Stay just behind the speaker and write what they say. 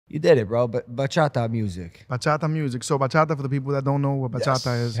You did it, bro. But bachata music. Bachata music. So bachata, for the people that don't know what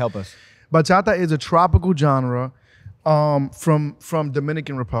bachata is. Help us. Bachata is a tropical genre from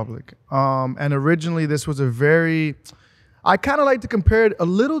Dominican Republic. And originally this was a very, I kind of like to compare it a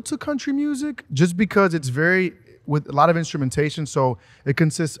little to country music just because it's very, with a lot of instrumentation. So it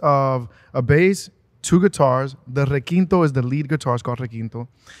consists of a bass, 2 guitars. The requinto is the lead guitar. It's called requinto.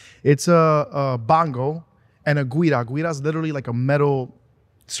 It's a bongo and a guira. Guira is literally like a metal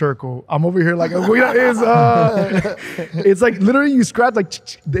circle. I'm over here like a guira is, it's like literally you scratch like,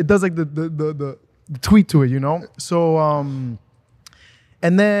 it does like the tweet to it, you know? So,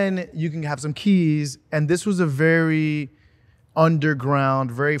 and then you can have some keys. And this was a very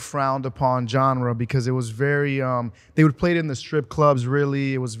underground, very frowned upon genre because it was very, they would play it in the strip clubs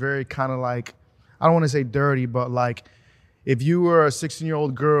really. It was very kind of like, I don't want to say dirty, but like if you were a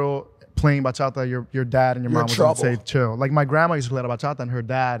 16-year-old girl playing bachata, your dad and your mom would say chill. Like my grandma used to play bachata and her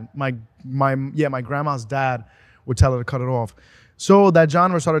dad, my grandma's dad would tell her to cut it off. So that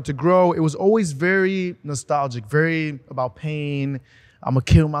genre started to grow. It was always very nostalgic, very about pain. I'm gonna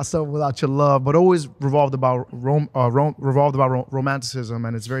kill myself without your love, but always revolved about romanticism,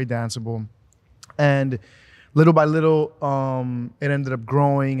 and it's very danceable. And little by little, it ended up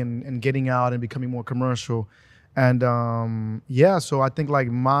growing and getting out and becoming more commercial. And yeah, so I think like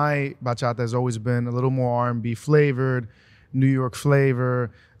my bachata has always been a little more R&B flavored, New York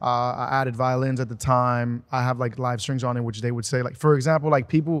flavor. I added violins at the time. I have like live strings on it, which they would say like, for example, like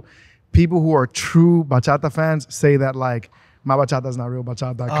people who are true bachata fans say that like my bachata is not real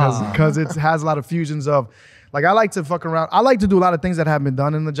bachata because it has a lot of fusions of, like I like to fuck around. I like to do a lot of things that have been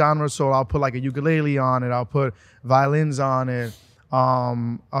done in the genre. So I'll put like a ukulele on it. I'll put violins on it.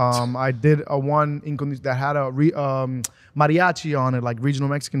 I did a one that had a mariachi on it, like regional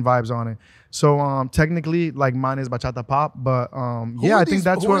Mexican vibes on it. So technically, like mine is bachata pop, but yeah, I think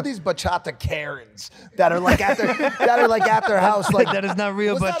that's who are these bachata Karens that are like at their house, like That is not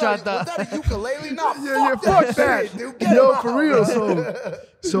real bachata. Was that a ukulele? No, yeah, fuck that. Dude, Yo, for real.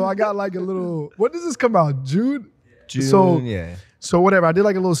 So I got like a little. When does this come out? June. Yeah. So whatever. I did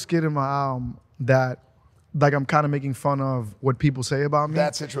like a little skit in my album that, like, I'm kind of making fun of what people say about me.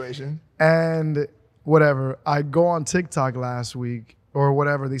 That situation. And whatever. I go on TikTok last week or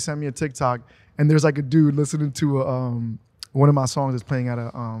whatever. They sent me a TikTok, and there's like a dude listening to one of my songs that's playing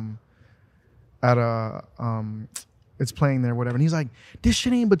it's playing there, whatever. And he's like, this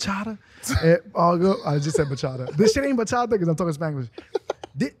shit ain't bachata. I just said bachata. This shit ain't bachata because I'm talking Spanglish.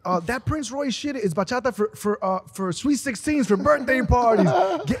 That Prince Royce shit is bachata for sweet 16s, for birthday parties.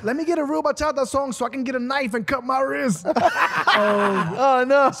 Let me get a real bachata song so I can get a knife and cut my wrist. Oh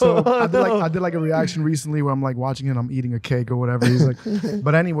no. So I did like a reaction recently where I'm like watching it, I'm eating a cake or whatever. He's like,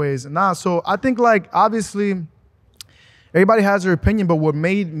 but anyways, nah. So I think like obviously everybody has their opinion, but what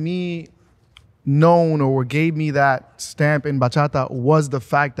made me known or what gave me that stamp in bachata was the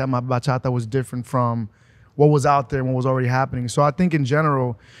fact that my bachata was different from what was out there and what was already happening. So I think in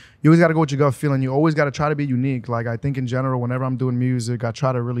general, you always got to go with your gut feeling. You always got to try to be unique. Like I think in general, whenever I'm doing music, I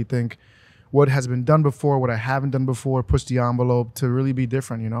try to really think what has been done before, what I haven't done before, push the envelope to really be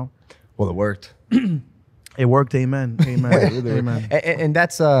different, you know? Well, it worked. It worked, amen, amen, amen. And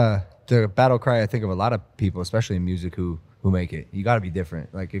that's the battle cry, I think, of a lot of people, especially in music, who make it. You got to be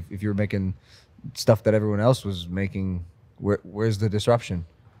different. Like if you're making stuff that everyone else was making, where's the disruption?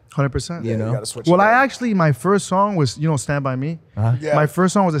 100%. You know? You gotta switch Well, it I up. actually, my first song was, Stand By Me. Yeah. My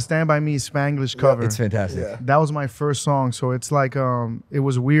first song was a Stand By Me Spanglish cover. It's fantastic. Yeah. That was my first song. So it's like, it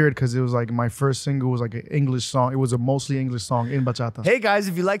was weird because it was like my first single was like an English song. It was a mostly English song in bachata. Hey guys,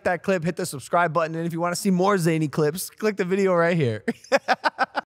 if you like that clip, hit the subscribe button. And if you want to see more zany clips, click the video right here.